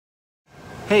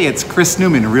Hey, it's Chris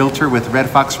Newman, Realtor with Red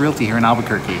Fox Realty here in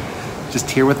Albuquerque. Just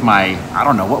here with my, I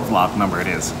don't know what vlog number it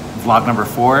is, vlog number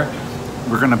 4.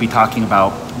 We're gonna be talking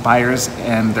about buyers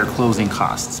and their closing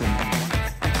costs.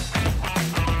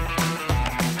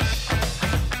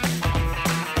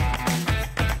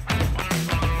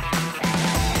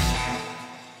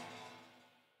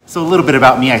 So a little bit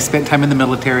about me. I spent time in the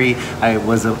military. I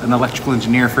was an electrical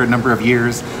engineer for a number of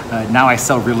years. Now I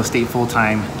sell real estate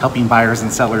full-time, helping buyers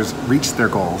and sellers reach their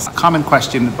goals. A common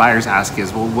question buyers ask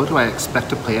is, well, what do I expect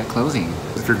to pay at closing?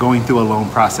 If you're going through a loan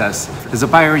process, as a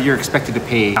buyer, you're expected to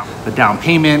pay the down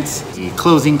payments, the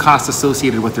closing costs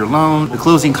associated with your loan. The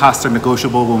closing costs are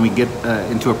negotiable when we get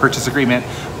into a purchase agreement,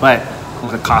 but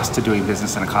there's a cost to doing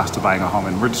business and a cost to buying a home,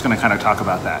 and we're just gonna kind of talk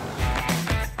about that.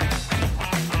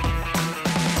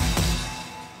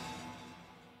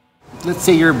 Let's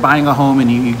say you're buying a home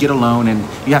and you get a loan and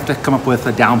you have to come up with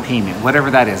a down payment,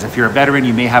 whatever that is. If you're a veteran,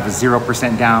 you may have a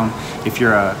 0% down. If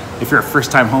you're a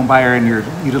first-time home buyer and you're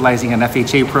utilizing an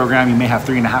FHA program, you may have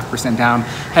 3.5% down.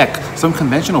 Heck, some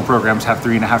conventional programs have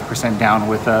 3.5% down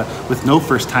with no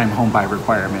first-time home buy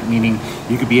requirement, meaning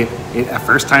you could be a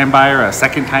first-time buyer, a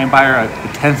second-time buyer, a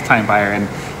 10th-time buyer, and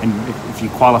if you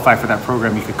qualify for that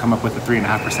program, you could come up with a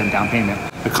 3.5% down payment.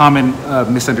 The common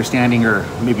misunderstanding or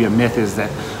maybe a myth is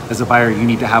that as a buyer, you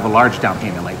need to have a large down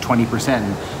payment, like 20%.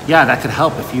 And yeah, that could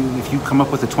help. If you come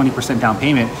up with a 20% down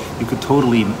payment, you could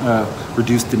totally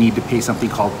reduce the need to pay something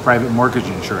called private mortgage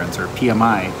insurance or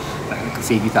PMI. That could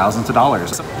save you thousands of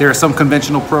dollars. There are some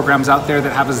conventional programs out there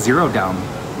that have a zero down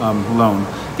loan.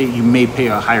 You may pay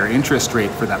a higher interest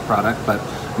rate for that product, but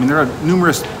I mean, there are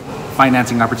numerous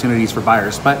financing opportunities for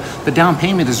buyers, but the down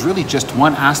payment is really just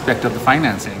one aspect of the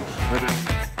financing.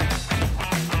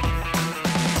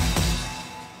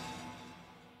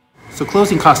 So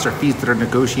closing costs are fees that are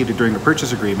negotiated during a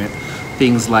purchase agreement.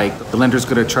 Things like the lender's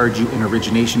going to charge you an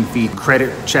origination fee,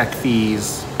 credit check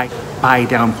fees, buy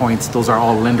down points. Those are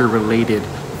all lender related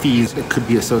fees that could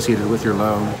be associated with your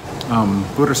loan.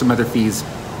 What are some other fees?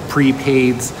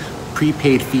 Prepaids.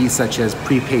 Prepaid fees such as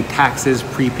prepaid taxes,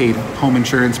 prepaid home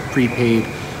insurance, prepaid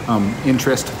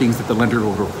interest, things that the lender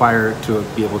will require to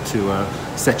be able to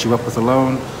set you up with a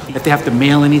loan. If they have to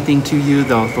mail anything to you,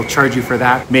 they'll charge you for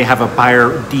that. May have a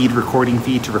buyer deed recording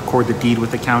fee to record the deed with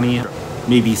the county.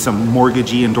 Maybe some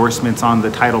mortgagee endorsements on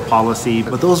the title policy.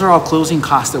 But those are all closing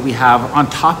costs that we have on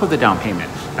top of the down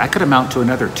payment. That could amount to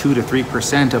another 2 to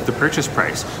 3% of the purchase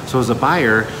price. So as a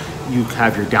buyer, you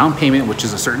have your down payment, which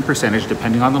is a certain percentage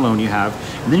depending on the loan you have,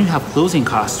 and then you have closing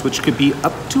costs, which could be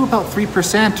up to about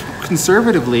 3%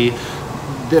 conservatively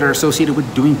that are associated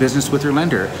with doing business with your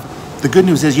lender. The good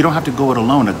news is you don't have to go it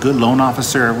alone. A good loan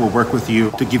officer will work with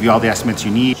you to give you all the estimates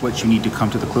you need, what you need to come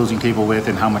to the closing table with,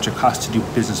 and how much it costs to do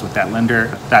business with that lender.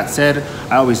 That said,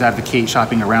 I always advocate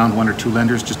shopping around 1 or 2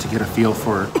 lenders just to get a feel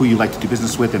for who you like to do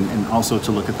business with, and also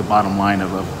to look at the bottom line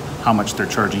of how much they're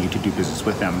charging you to do business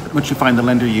with them. Once you find the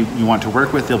lender you want to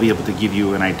work with, they'll be able to give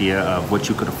you an idea of what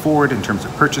you could afford in terms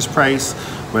of purchase price,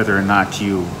 whether or not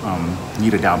you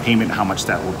need a down payment, how much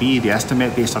that will be, the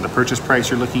estimate based on the purchase price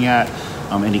you're looking at,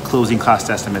 any closing cost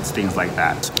estimates, things like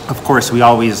that. Of course, we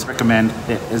always recommend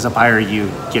that as a buyer you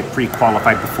get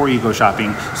pre-qualified before you go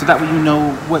shopping, so that way you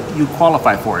know what you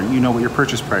qualify for, you know what your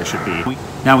purchase price should be.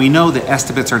 Now we know that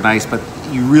estimates are nice, but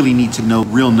you really need to know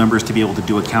real numbers to be able to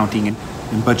do accounting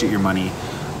and budget your money.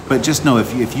 But just know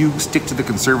if you stick to the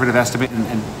conservative estimate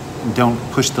and don't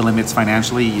push the limits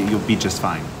financially, you'll be just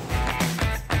fine.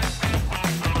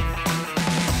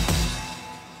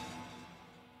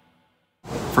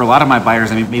 For a lot of my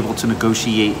buyers, I'm able to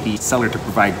negotiate the seller to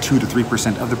provide 2 to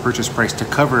 3% of the purchase price to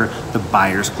cover the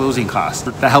buyer's closing costs.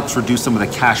 That helps reduce some of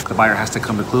the cash the buyer has to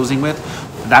come to closing with.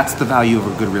 That's the value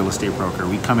of a good real estate broker.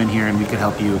 We come in here and we can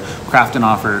help you craft an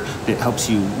offer that helps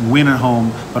you win a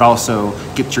home, but also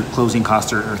get your closing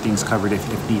costs or things covered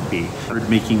if need be. We're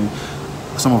making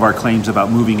some of our claims about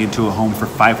moving into a home for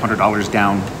 $500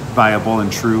 down viable and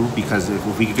true, because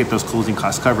if we could get those closing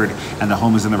costs covered and the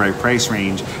home is in the right price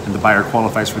range and the buyer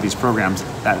qualifies for these programs,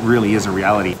 that really is a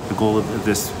reality. The goal of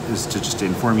this is to just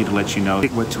inform you, to let you know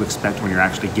what to expect when you're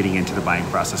actually getting into the buying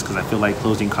process, because I feel like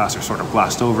closing costs are sort of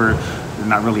glossed over, they're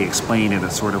not really explained, and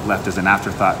it's sort of left as an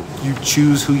afterthought. You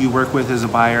choose who you work with as a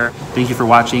buyer. Thank you for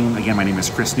watching. Again, my name is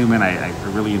Chris Newman. I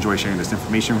really enjoy sharing this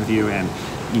information with you, and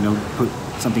put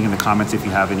something in the comments if you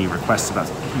have any requests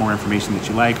about more information that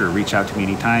you like, or reach out to me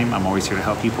anytime. I'm always here to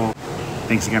help people.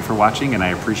 Thanks again for watching, and I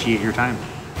appreciate your time.